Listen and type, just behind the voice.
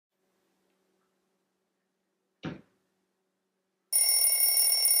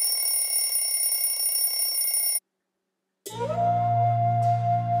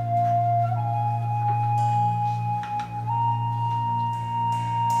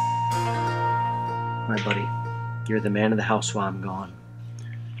right, buddy. You're the man of the house while I'm gone.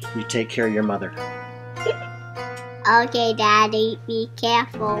 You take care of your mother. Okay, Daddy, be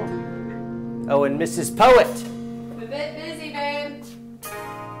careful. Oh, and Mrs. Poet. I'm a bit busy, babe.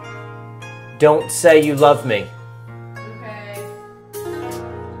 Don't say you love me. Okay.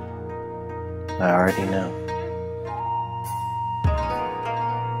 I already know.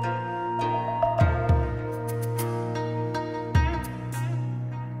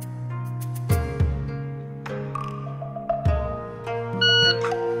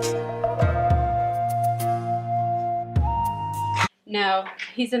 No,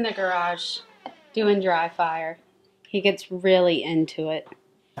 he's in the garage doing dry fire. He gets really into it.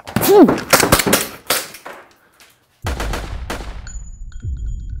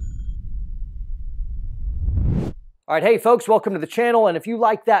 All right, hey folks, welcome to the channel, and if you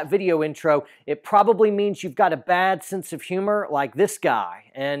like that video intro, it probably means you've got a bad sense of humor like this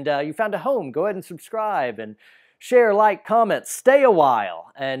guy, and you found a home. Go ahead and subscribe and share, like, comment, stay a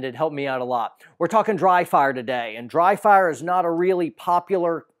while, and it helped me out a lot. We're talking dry fire today, and dry fire is not a really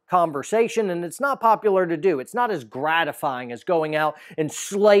popular conversation, and it's not popular to do. It's not as gratifying as going out and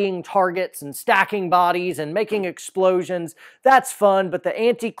slaying targets and stacking bodies and making explosions. That's fun, but the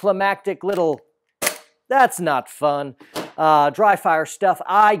anticlimactic little... that's not fun. Dry fire stuff,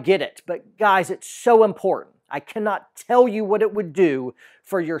 I get it. But guys, it's so important. I cannot tell you what it would do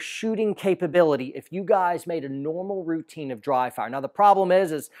for your shooting capability if you guys made a normal routine of dry fire. Now, the problem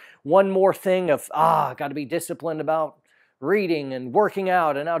is one more thing of, got to be disciplined about reading and working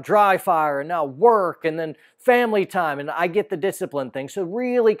out, and now dry fire, and now work, and then family time, and I get the discipline thing. So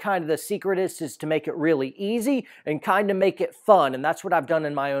really kind of the secret is to make it really easy and kind of make it fun, and that's what I've done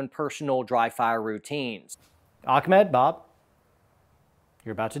in my own personal dry fire routines. Ahmed, Bob,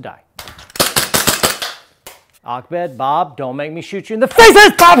 you're about to die. Ahmed, Bob, don't make me shoot you in the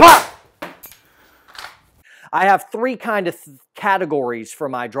faces, Papa! I have three kind of categories for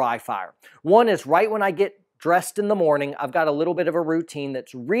my dry fire. One is right when I get dressed in the morning. I've got a little bit of a routine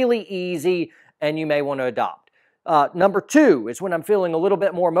that's really easy and you may want to adopt. Number two is when I'm feeling a little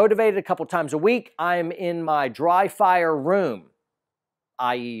bit more motivated a couple times a week. I'm in my dry fire room,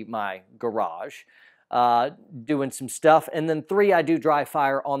 i.e. my garage, doing some stuff. And then three, I do dry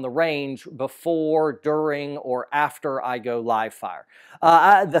fire on the range before, during, or after I go live fire.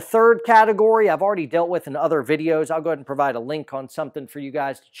 The third category I've already dealt with in other videos. I'll go ahead and provide a link on something for you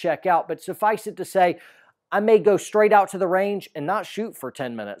guys to check out. But suffice it to say, I may go straight out to the range and not shoot for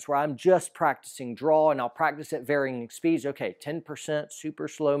 10 minutes where I'm just practicing draw, and I'll practice at varying speeds. Okay, 10% super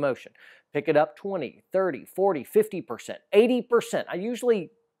slow motion. Pick it up 20, 30, 40, 50%, 80%. I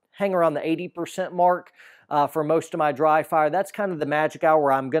usually hang around the 80% mark for most of my dry fire. That's kind of the magic hour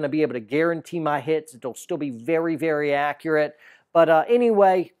where I'm going to be able to guarantee my hits. It'll still be very, very accurate. But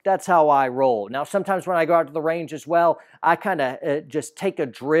anyway, that's how I roll. Now, sometimes when I go out to the range as well, I kind of just take a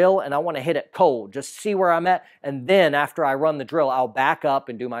drill and I want to hit it cold, just see where I'm at. And then after I run the drill, I'll back up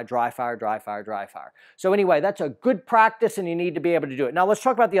and do my dry fire, dry fire, dry fire. So anyway, that's a good practice and you need to be able to do it. Now, let's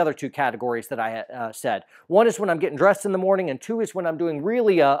talk about the other two categories that I said. One is when I'm getting dressed in the morning, and two is when I'm doing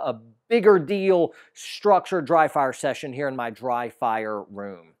really a bigger deal structured dry fire session here in my dry fire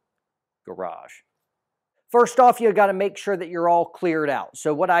room, garage. First off, you got to make sure that you're all cleared out.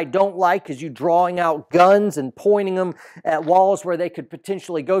 So what I don't like is you drawing out guns and pointing them at walls where they could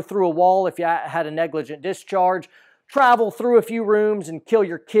potentially go through a wall if you had a negligent discharge, travel through a few rooms and kill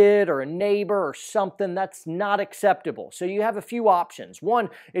your kid or a neighbor or something. That's not acceptable. So you have a few options. One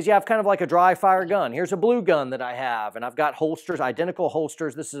is you have kind of like a dry fire gun. Here's a blue gun that I have, and I've got holsters, identical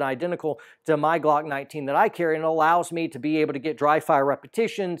holsters. This is identical to my Glock 19 that I carry, and it allows me to be able to get dry fire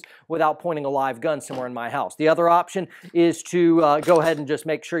repetitions without pointing a live gun somewhere in my house. The other option is to go ahead and just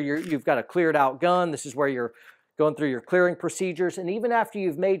make sure you've got a cleared out gun. This is where you're going through your clearing procedures, and even after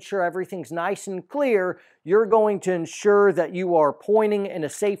you've made sure everything's nice and clear, you're going to ensure that you are pointing in a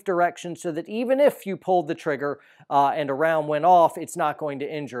safe direction so that even if you pulled the trigger and a round went off, it's not going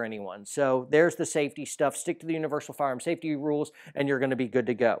to injure anyone. So there's the safety stuff. Stick to the universal firearm safety rules and you're going to be good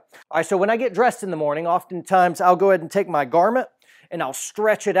to go. All right, so when I get dressed in the morning, oftentimes I'll go ahead and take my garment and I'll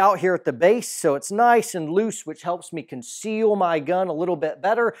stretch it out here at the base so it's nice and loose, which helps me conceal my gun a little bit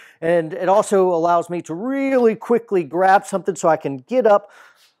better. And it also allows me to really quickly grab something so I can get up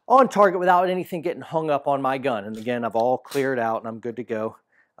on target without anything getting hung up on my gun. And again, I've all cleared out and I'm good to go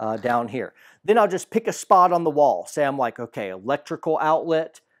down here. Then I'll just pick a spot on the wall. Say I'm like, okay, electrical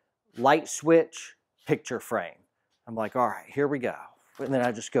outlet, light switch, picture frame. I'm like, all right, here we go. And then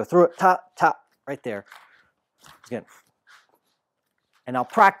I just go through it, top, right there. Again. And I'll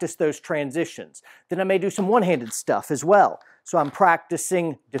practice those transitions. Then I may do some one-handed stuff as well. So I'm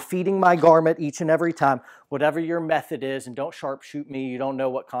practicing defeating my garment each and every time, whatever your method is, and don't sharpshoot me. You don't know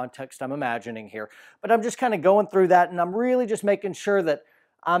what context I'm imagining here. But I'm just kind of going through that, and I'm really just making sure that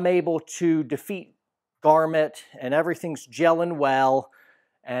I'm able to defeat garment and everything's gelling well,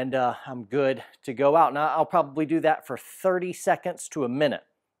 and I'm good to go out. Now, I'll probably do that for 30 seconds to a minute.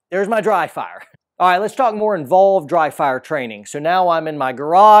 There's my dry fire. All right, let's talk more involved dry fire training. So now I'm in my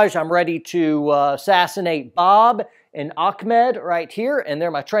garage. I'm ready to assassinate Bob and Ahmed right here, and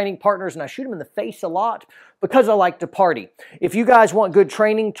they're my training partners, and I shoot them in the face a lot because I like to party. If you guys want good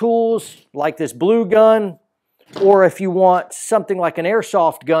training tools like this blue gun, or if you want something like an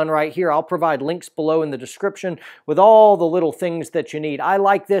airsoft gun right here, I'll provide links below in the description with all the little things that you need. I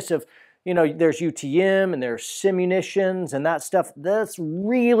like this of, you know, there's UTM and there's simunitions and that stuff. That's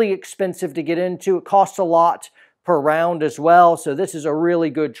really expensive to get into. It costs a lot per round as well. So this is a really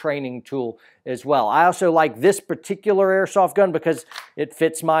good training tool as well. I also like this particular airsoft gun because it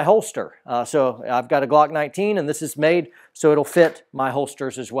fits my holster. So I've got a Glock 19 and this is made so it'll fit my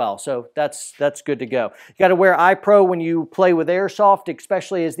holsters as well. So that's good to go. You got to wear eye pro when you play with airsoft,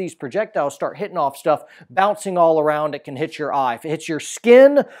 especially as these projectiles start hitting off stuff, bouncing all around. It can hit your eye. If it hits your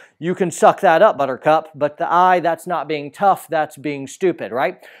skin, you can suck that up, Buttercup. But the eye, that's not being tough, that's being stupid,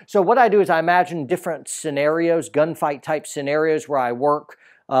 right? So what I do is I imagine different scenarios, gunfight type scenarios where I work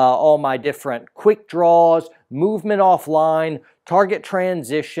all my different quick draws, movement offline, target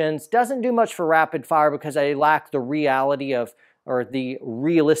transitions. Doesn't do much for rapid fire because I lack the reality of, or the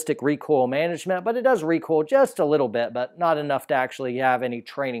realistic recoil management, but it does recoil just a little bit, but not enough to actually have any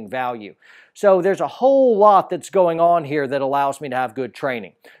training value. So there's a whole lot that's going on here that allows me to have good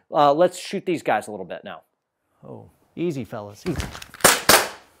training. Let's shoot these guys a little bit now. Oh, easy fellas, easy.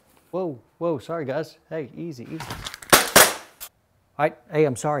 Whoa, whoa, sorry guys. Hey, easy, easy. All right, hey,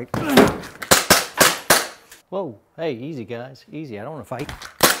 I'm sorry. Whoa, hey, easy guys, easy. I don't want to fight.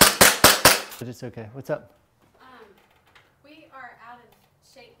 But it's okay. What's up? We are out of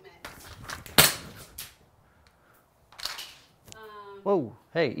shape mix. Whoa,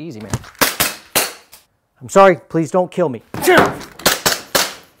 hey, easy man. I'm sorry, please don't kill me.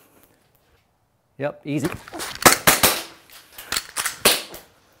 Yep, easy.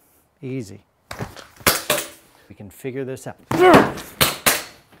 Easy. We can figure this out.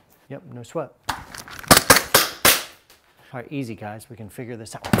 Yep, no sweat. All right, easy guys, we can figure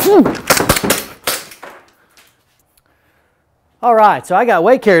this out. All right, so I got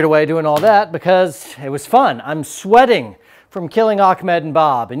way carried away doing all that because it was fun. I'm sweating from killing Ahmed and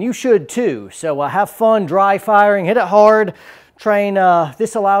Bob, and you should too. So have fun dry firing, hit it hard, train.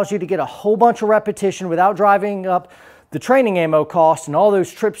 This allows you to get a whole bunch of repetition without driving up the training ammo cost and all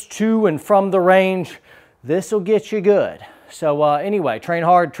those trips to and from the range. This will get you good. So anyway, train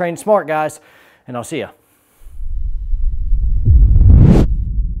hard, train smart, guys, and I'll see you.